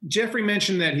 So Jeffrey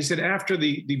mentioned that he said after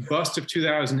the bust of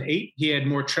 2008, he had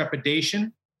more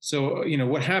trepidation. So,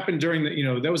 what happened during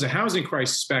there was a housing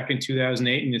crisis back in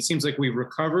 2008, and it seems like we've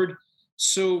recovered.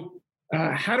 So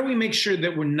how do we make sure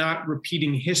that we're not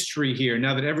repeating history here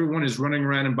now that everyone is running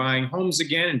around and buying homes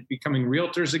again and becoming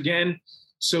realtors again?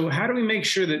 So how do we make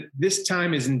sure that this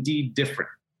time is indeed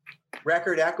different?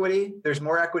 Record equity. There's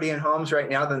more equity in homes right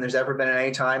now than there's ever been at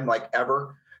any time, like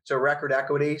ever. So record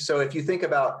equity. So if you think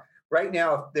about right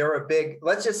now, if there are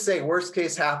let's just say worst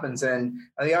case happens and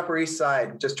on the Upper East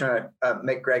Side, just trying to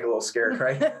make Greg a little scared,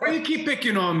 right? Why do you keep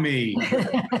picking on me?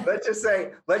 let's just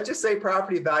say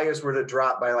property values were to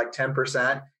drop by like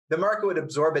 10%. The market would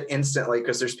absorb it instantly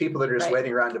because there's people that are just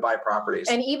waiting around to buy properties.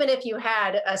 And even if you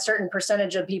had a certain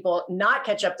percentage of people not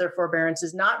catch up their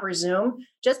forbearances, not resume,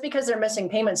 just because they're missing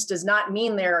payments does not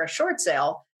mean they're a short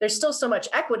sale. There's still so much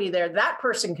equity there. That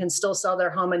person can still sell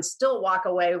their home and still walk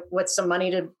away with some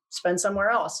money to spend somewhere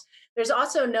else. There's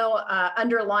also no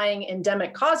underlying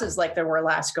endemic causes like there were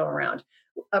last go around.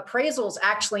 Appraisals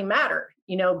actually matter.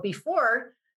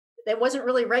 Before, it wasn't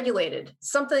really regulated.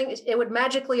 It would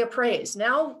magically appraise.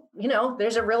 Now,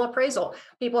 there's a real appraisal.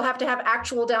 People have to have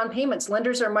actual down payments.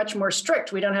 Lenders are much more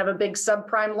strict. We don't have a big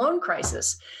subprime loan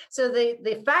crisis. So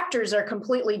the factors are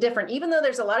completely different. Even though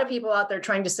there's a lot of people out there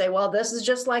trying to say, well, this is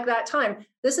just like that time.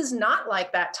 This is not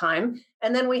like that time.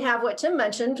 And then we have what Tim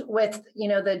mentioned with,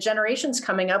 the generations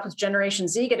coming up with Generation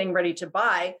Z getting ready to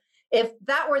buy. If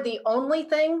that were the only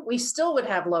thing, we still would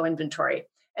have low inventory.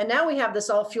 And now we have this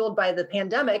all fueled by the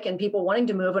pandemic and people wanting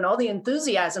to move and all the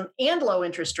enthusiasm and low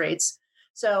interest rates.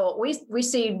 So we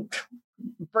see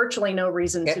virtually no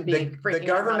reason to be freaking out. The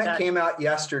government came out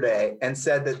yesterday and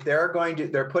said that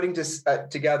they're putting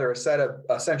together a set of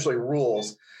essentially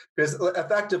rules because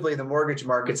effectively the mortgage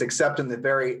markets, except in the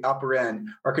very upper end,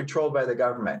 are controlled by the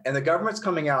government. And the government's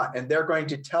coming out and they're going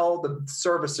to tell the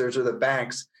servicers or the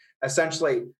banks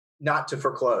essentially not to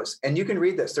foreclose. And you can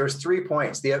read this. There's 3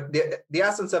 points. The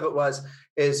essence of it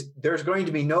is there's going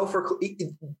to be no foreclosure.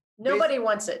 Nobody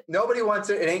wants it. Nobody wants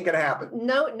it. It ain't going to happen.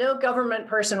 No government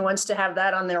person wants to have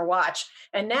that on their watch.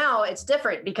 And now it's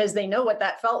different because they know what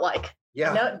that felt like.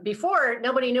 Yeah. Before,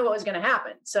 nobody knew what was going to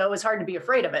happen. So it was hard to be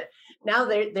afraid of it. Now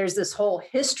there's this whole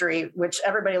history, which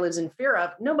everybody lives in fear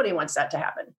of. Nobody wants that to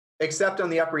happen. Except on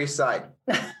the Upper East Side.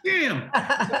 Damn.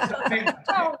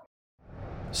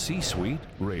 C-Suite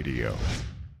Radio.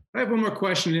 I have one more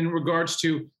question in regards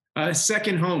to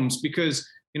second homes, because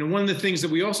one of the things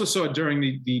that we also saw during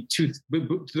the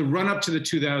run up to the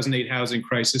 2008 housing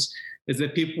crisis is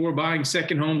that people were buying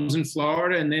second homes in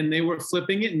Florida and then they were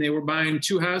flipping it and they were buying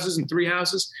 2 houses and 3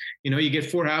 houses. You get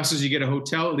 4 houses, you get a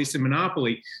hotel, at least in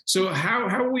Monopoly. So how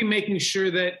are we making sure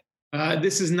that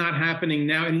this is not happening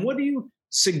now? And what do you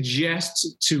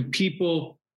suggest to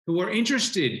people who are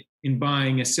interested in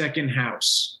buying a second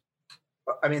house?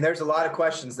 I mean, there's a lot of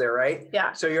questions there, right?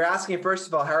 Yeah. So you're asking, first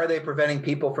of all, how are they preventing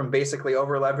people from basically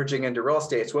over leveraging into real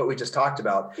estate? It's what we just talked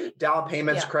about. Down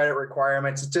payments, credit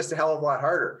requirements. It's just a hell of a lot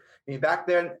harder. I mean, back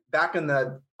in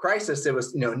the crisis, it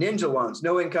was, ninja loans,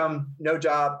 no income, no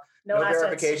job, no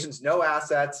verifications, no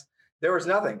assets. There was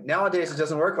nothing. Nowadays, it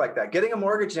doesn't work like that. Getting a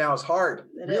mortgage now is hard,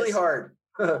 really hard.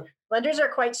 Lenders are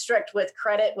quite strict with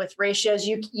credit, with ratios.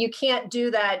 You can't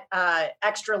do that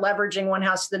extra leveraging one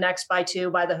house to the next, buy 2,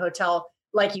 buy the hotel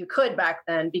like you could back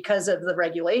then because of the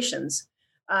regulations.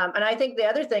 And I think the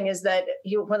other thing is that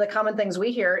one of the common things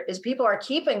we hear is people are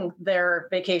keeping their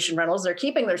vacation rentals, they're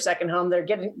keeping their second home,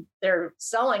 they're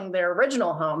selling their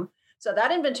original home. So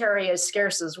that inventory is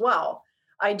scarce as well.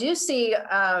 I do see,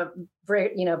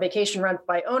 vacation rent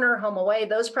by owner, home away.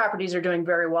 Those properties are doing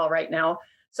very well right now.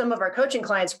 Some of our coaching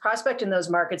clients prospect in those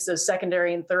markets, those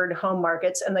secondary and third home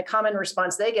markets. And the common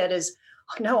response they get is,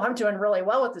 oh, no, I'm doing really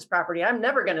well with this property. I'm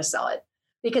never going to sell it.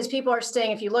 Because people are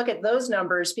staying, if you look at those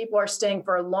numbers, people are staying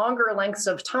for longer lengths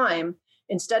of time.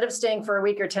 Instead of staying for a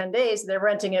week or 10 days, they're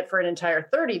renting it for an entire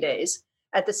 30 days.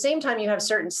 At the same time, you have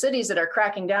certain cities that are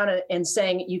cracking down and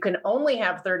saying you can only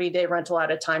have 30-day rental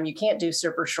at a time. You can't do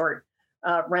super short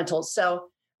rentals. So,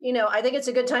 I think it's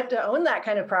a good time to own that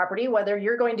kind of property, whether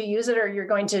you're going to use it or you're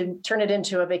going to turn it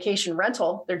into a vacation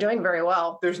rental. They're doing very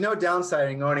well. There's no downside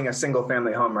in owning a single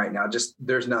family home right now. Just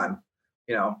there's none.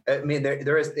 I mean,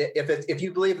 there is, if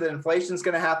you believe that inflation is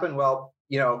going to happen, well,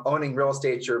 owning real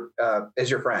estate is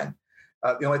your friend.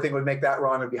 The only thing that would make that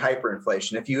wrong would be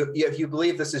hyperinflation. If you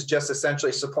believe this is just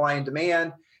essentially supply and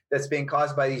demand that's being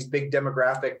caused by these big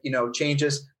demographic,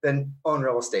 changes, then own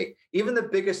real estate. Even the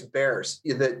biggest bears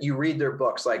that you read their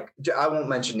books, like I won't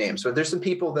mention names, but there's some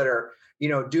people that are,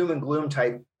 doom and gloom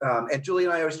type. And Julie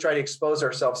and I always try to expose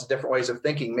ourselves to different ways of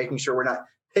thinking, making sure we're not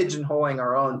pigeonholing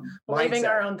our own believing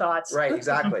our own thoughts. Right,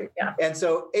 exactly. Yeah. And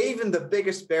so even the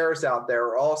biggest bears out there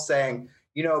are all saying,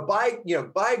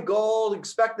 buy gold,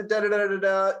 expect the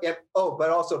da-da-da-da-da, but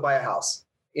also buy a house.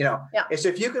 And so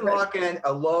if you can lock in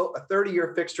a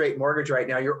 30-year fixed rate mortgage right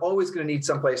now, you're always going to need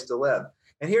someplace to live.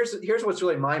 And here's what's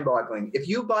really mind-boggling. If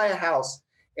you buy a house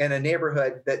in a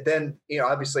neighborhood that then,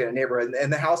 obviously in a neighborhood,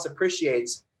 and the house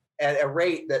appreciates at a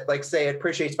rate that, like, say, it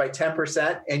appreciates by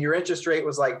 10%, and your interest rate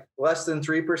was like less than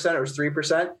 3%, or was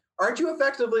 3%, aren't you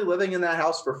effectively living in that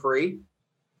house for free?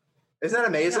 Isn't that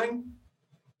amazing?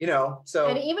 So.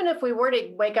 And even if we were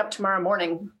to wake up tomorrow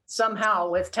morning somehow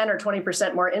with 10 or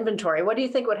 20% more inventory, what do you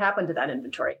think would happen to that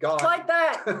inventory? Gone. Like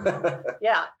that.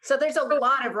 Yeah. So there's a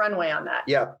lot of runway on that.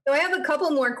 Yeah. So I have a couple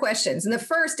more questions. And the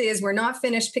first is, we're not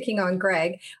finished picking on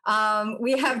Greg.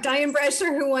 We have Diane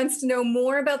Brescher, who wants to know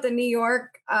more about the New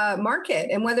York market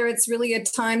and whether it's really a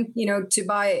time, to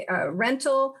buy a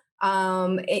rental.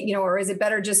 Or is it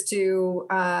better just to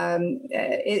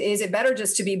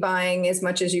be buying as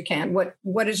much as you can?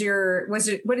 What is your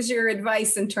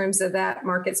advice in terms of that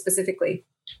market specifically?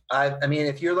 I mean,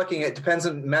 if you're looking at, depends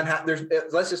on Manhattan.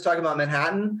 Let's just talk about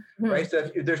Manhattan, right? So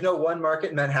if there's no one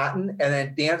market in Manhattan, and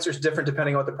then the answer is different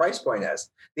depending on what the price point is.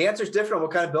 The answer is different on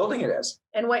what kind of building it is.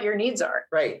 And what your needs are.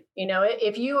 Right.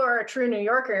 If you are a true New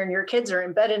Yorker and your kids are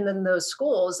embedded in those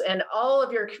schools and all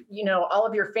of your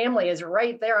family is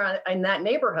right there in that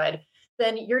neighborhood,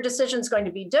 then your decision is going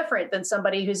to be different than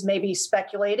somebody who's maybe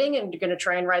speculating and going to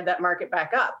try and ride that market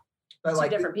back up. But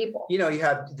like different people. You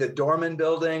have the Dorman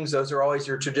buildings. Those are always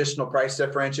your traditional price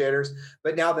differentiators.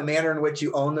 But now the manner in which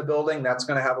you own the building, that's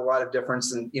going to have a lot of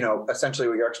difference in, essentially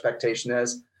what your expectation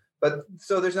is. But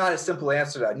so there's not a simple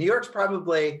answer to that. New York's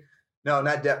definitely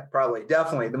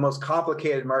the most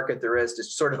complicated market there is to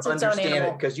sort of understand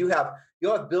it, because you'll have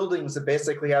buildings that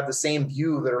basically have the same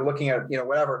view that are looking at,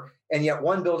 whatever. And yet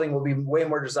one building will be way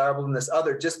more desirable than this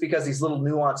other just because these little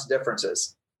nuanced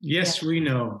differences. Yes, we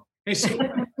know. Hey, so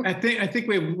I think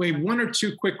we have one or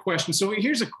two quick questions. So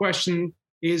here's a question: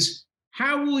 is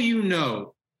how will you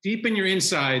know deep in your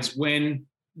insides when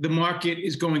the market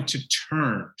is going to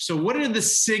turn? So what are the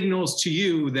signals to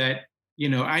you that,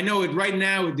 I know it right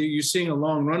now, you're seeing a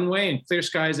long runway and clear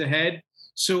skies ahead.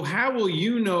 So how will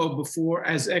you know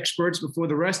as experts, before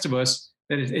the rest of us,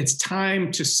 that it's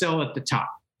time to sell at the top?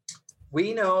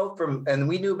 We know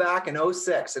we knew back in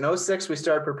 2006. In 2006, we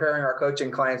started preparing our coaching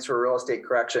clients for a real estate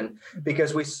correction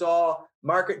because we saw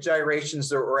market gyrations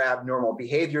that were abnormal,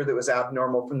 behavior that was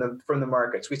abnormal from the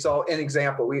markets. We saw an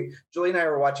example. Julie and I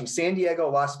were watching San Diego,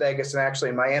 Las Vegas, and actually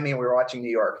in Miami, and we were watching New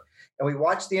York. And we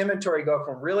watched the inventory go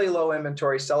from really low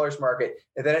inventory seller's market,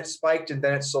 and then it spiked, and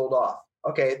then it sold off.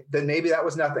 Okay, then maybe that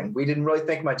was nothing. We didn't really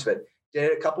think much of it.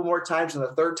 Did it a couple more times, and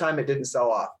the third time it didn't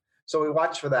sell off. So we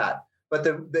watched for that. But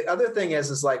the other thing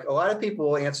is like a lot of people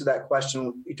will answer that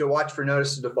question to watch for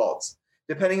notice of defaults.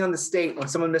 Depending on the state, when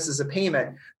someone misses a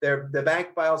payment, the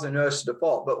bank files a notice of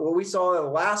default. But what we saw in the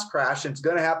last crash, and it's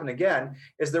going to happen again,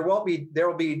 is there will be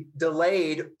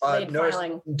delayed notice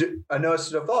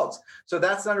of defaults. So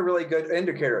that's not a really good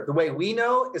indicator. The way we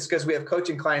know is because we have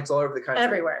coaching clients all over the country.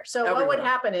 Everywhere. So what would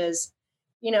happen is,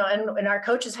 and our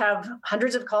coaches have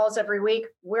hundreds of calls every week.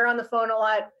 We're on the phone a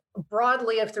lot,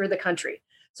 broadly through the country.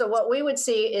 So what we would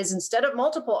see is, instead of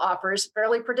multiple offers,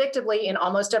 fairly predictably in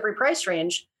almost every price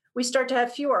range, we start to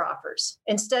have fewer offers.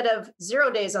 Instead of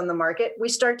 0 days on the market, we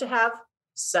start to have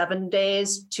 7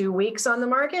 days, 2 weeks on the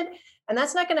market. And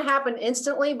that's not going to happen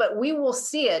instantly, but we will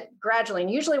see it gradually. And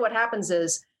usually what happens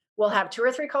is we'll have 2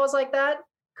 or 3 calls like that.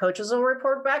 Coaches will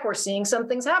report back, we're seeing some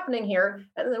things happening here.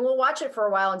 And then we'll watch it for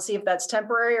a while and see if that's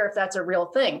temporary or if that's a real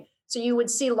thing. So you would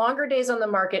see longer days on the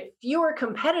market, fewer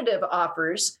competitive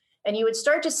offers. And you would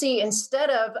start to see,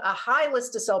 instead of a high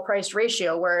list to sell price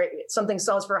ratio where something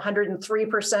sells for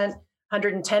 103%,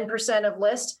 110% of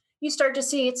list, you start to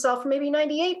see it sell for maybe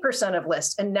 98% of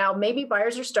list. And now maybe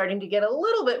buyers are starting to get a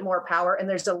little bit more power and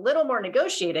there's a little more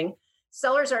negotiating.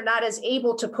 Sellers are not as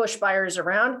able to push buyers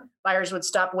around. Buyers would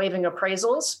stop waiving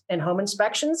appraisals and home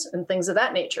inspections and things of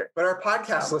that nature. But our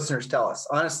podcast listeners tell us,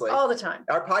 honestly. All the time.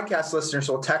 Our podcast listeners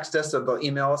will text us, or they'll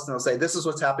email us, and they'll say, this is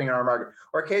what's happening in our market.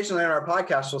 Or occasionally on our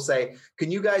podcast, we'll say, can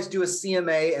you guys do a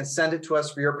CMA and send it to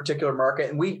us for your particular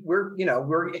market? And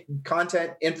we're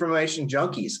content information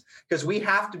junkies, because we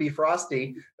have to be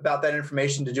frosty about that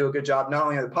information to do a good job, not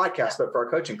only on the podcast, but for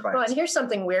our coaching clients. Well, and here's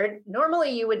something weird.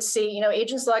 Normally you would see,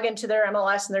 agents log into their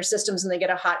MLS and their systems and they get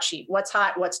a hot sheet. What's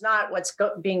hot, what's not, what's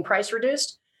being price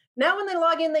reduced. Now, when they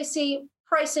log in, they see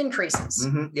price increases.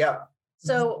 Mm-hmm. Yeah.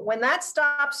 So when that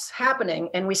stops happening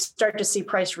and we start to see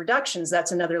price reductions,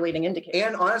 that's another leading indicator.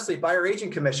 And honestly, buyer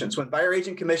agent commissions, when buyer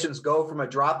agent commissions go from a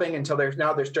dropping until they're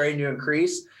starting to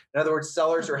increase. In other words,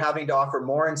 sellers are having to offer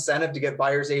more incentive to get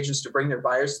buyers agents to bring their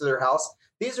buyers to their house.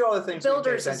 These are all the things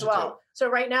builders as well. So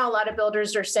right now, a lot of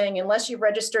builders are saying, unless you've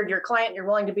registered your client, you're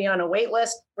willing to be on a wait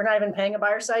list, we're not even paying a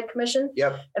buyer side commission.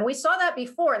 Yep. And we saw that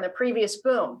before in the previous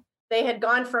boom. They had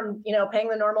gone from, paying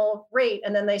the normal rate,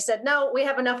 and then they said, no, we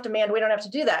have enough demand, we don't have to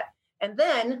do that. And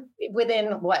then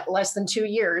within less than 2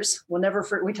 years, we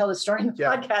tell the story in the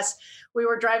podcast, we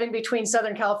were driving between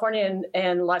Southern California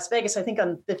and Las Vegas, I think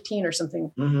on 15 or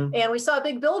something. Mm-hmm. And we saw a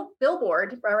big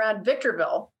billboard around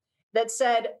Victorville that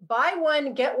said, buy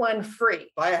one, get one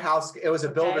free. Buy a house. It was a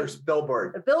builder's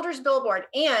billboard. A builder's billboard.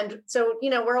 And so,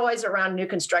 we're always around new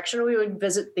construction. We would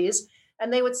visit these. And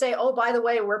they would say, oh, by the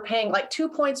way, we're paying like 2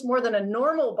 points more than a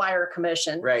normal buyer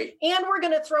commission. Right. And we're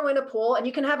going to throw in a pool, and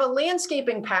you can have a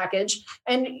landscaping package.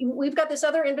 And we've got this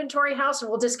other inventory house, and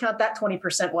we'll discount that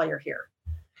 20% while you're here.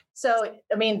 So,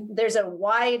 there's a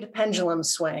wide pendulum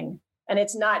swing, and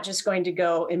it's not just going to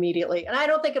go immediately. And I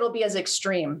don't think it'll be as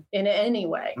extreme in any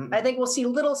way. Mm-hmm. I think we'll see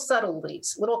little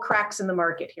subtleties, little cracks in the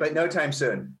market here. But no time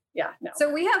soon. Yeah. No. So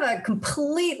we have a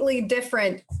completely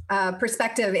different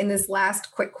perspective in this last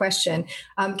quick question.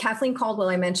 Kathleen Caldwell,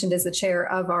 I mentioned, is the chair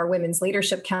of our Women's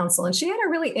Leadership Council, and she had a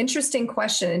really interesting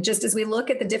question. And just as we look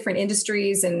at the different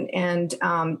industries and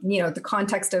the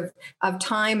context of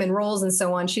time and roles and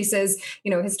so on, she says,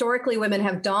 historically women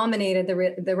have dominated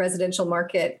the residential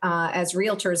market as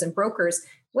realtors and brokers.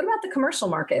 What about the commercial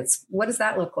markets? What does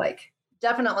that look like?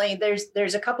 Definitely.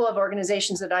 There's a couple of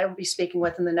organizations that I will be speaking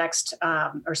with in the next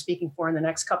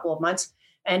couple of months.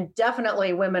 And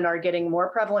definitely women are getting more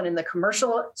prevalent in the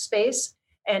commercial space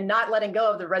and not letting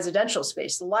go of the residential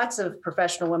space. Lots of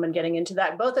professional women getting into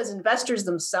that, both as investors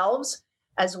themselves,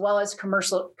 as well as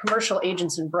commercial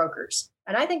agents and brokers.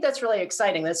 And I think that's really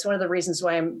exciting. That's one of the reasons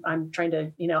why I'm trying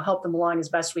to, help them along as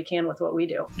best we can with what we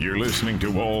do. You're listening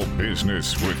to All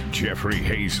Business with Jeffrey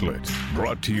Hayzlett,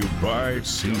 brought to you by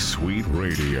C-Suite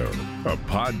Radio, a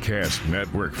podcast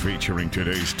network featuring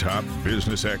today's top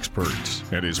business experts,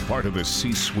 and is part of the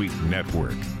C-Suite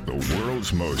Network, the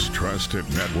world's most trusted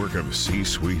network of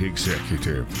C-Suite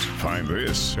executives. Find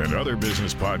this and other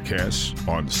business podcasts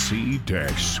on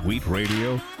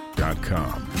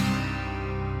c-suiteradio.com.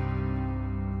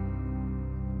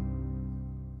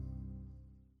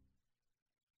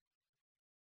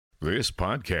 This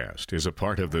podcast is a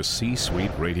part of the C-Suite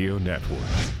Radio Network.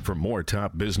 For more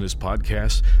top business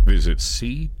podcasts, visit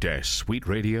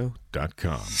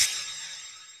c-suiteradio.com.